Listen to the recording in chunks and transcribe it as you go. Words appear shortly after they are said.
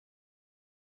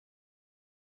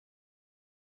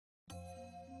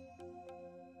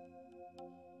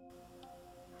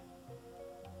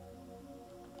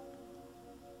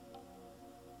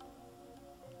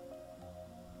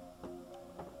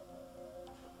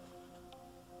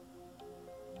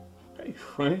Hey,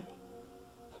 Frank.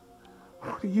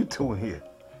 What are you doing here?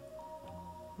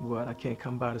 What, I can't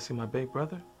come by to see my big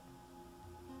brother?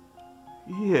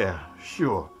 Yeah,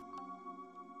 sure.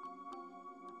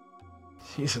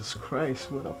 Jesus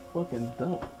Christ, what a fucking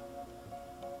dump.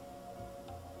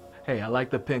 Hey, I like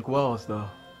the pink walls, though.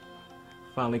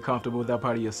 Finally comfortable with that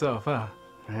part of yourself, huh?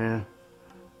 Man,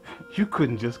 you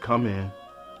couldn't just come in,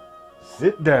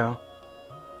 sit down,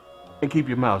 and keep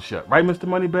your mouth shut, right, Mr.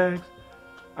 Moneybags?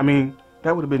 I mean,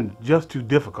 that would have been just too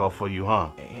difficult for you, huh?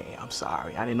 Hey, I'm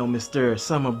sorry. I didn't know Mr.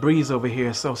 Summer Breeze over here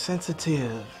is so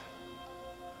sensitive.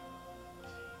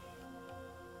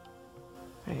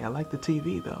 Hey, I like the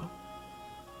TV, though.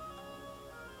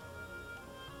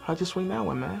 How'd you swing that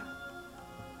one, man?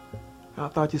 I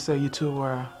thought you said you two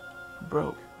were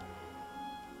broke.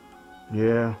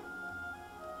 Yeah,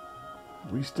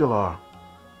 we still are.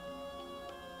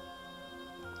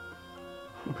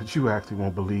 But you actually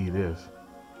won't believe this.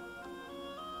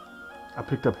 I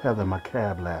picked up Heather in my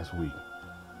cab last week.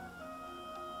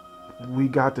 We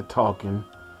got to talking,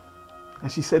 and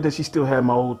she said that she still had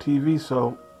my old TV,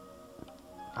 so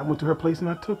I went to her place and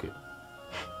I took it.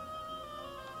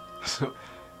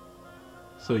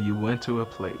 So you went to a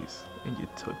place and you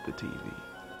took the TV.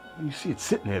 You see it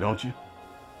sitting there, don't you?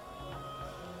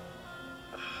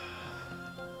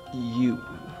 You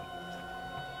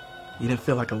didn't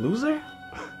feel like a loser?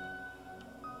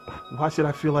 Why should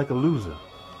I feel like a loser?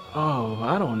 Oh,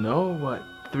 I don't know. What,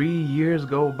 3 years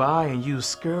go by and you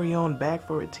scurry on back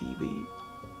for a TV?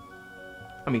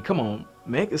 I mean, come on,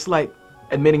 Mick. It's like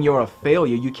admitting you're a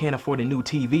failure. You can't afford a new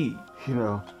TV. You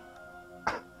know,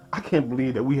 I can't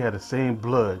believe that we had the same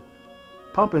blood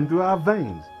pumping through our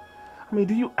veins. I mean,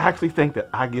 do you actually think that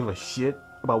I give a shit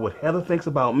about what Heather thinks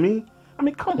about me? I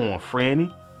mean, come on,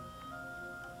 Franny.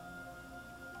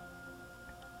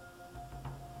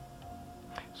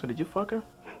 So did you fuck her?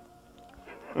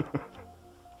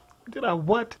 Did I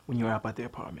what? When you were out at the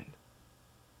apartment.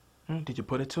 Did you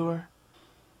put it to her?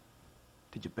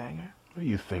 Did you bang her? What do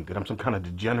you think, that I'm some kind of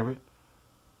degenerate?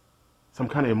 Some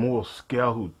kind of immoral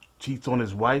scale who cheats on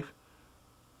his wife?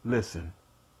 Listen,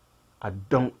 I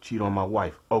don't cheat on my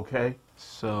wife, okay?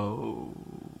 So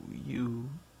you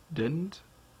didn't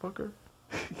fuck her?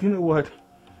 You know what?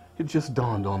 It just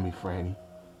dawned on me, Franny.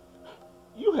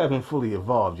 You haven't fully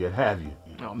evolved yet, have you?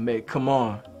 Oh, Mick, come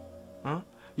on. Huh?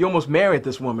 You almost married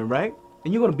this woman, right?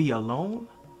 And you're gonna be alone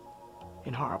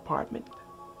in her apartment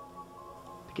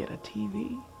to get a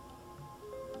TV?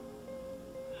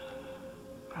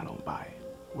 I don't buy it.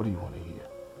 What do you want to hear?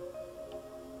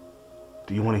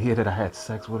 Do you want to hear that I had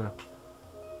sex with her?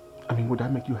 I mean, would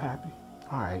that make you happy?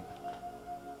 All right.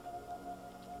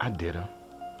 I did her.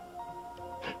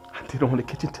 I did it on the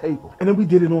kitchen table. And then we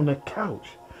did it on the couch.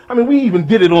 I mean, we even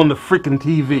did it on the freaking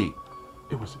TV.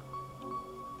 It was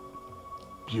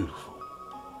beautiful.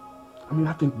 I mean,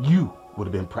 I think you would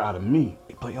have been proud of me.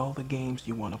 You play all the games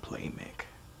you want to play, Mick.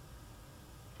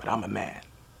 But I'm a man.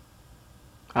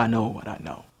 I know what I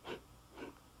know.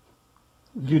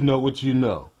 You know what you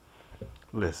know.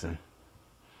 Listen.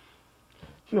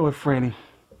 You know what, Franny?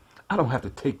 I don't have to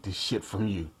take this shit from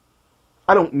you.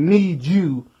 I don't need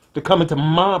you to come into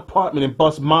my apartment and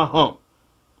bust my hump.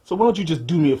 So why don't you just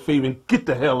do me a favor and get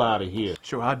the hell out of here?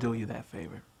 Sure, I'll do you that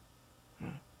favor.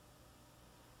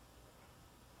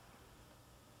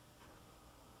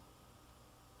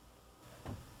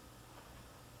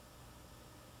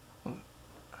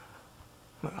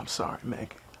 Look, I'm sorry,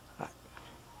 Meg.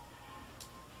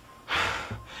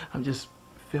 I'm just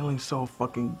feeling so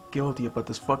fucking guilty about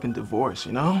this fucking divorce,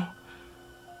 you know?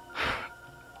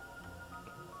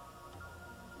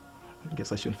 I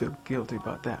guess I shouldn't feel guilty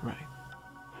about that, right?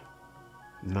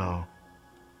 No,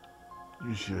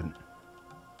 you shouldn't.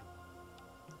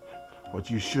 What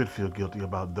you should feel guilty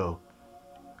about, though,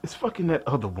 is fucking that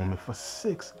other woman for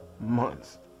 6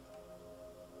 months.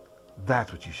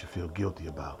 That's what you should feel guilty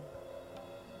about.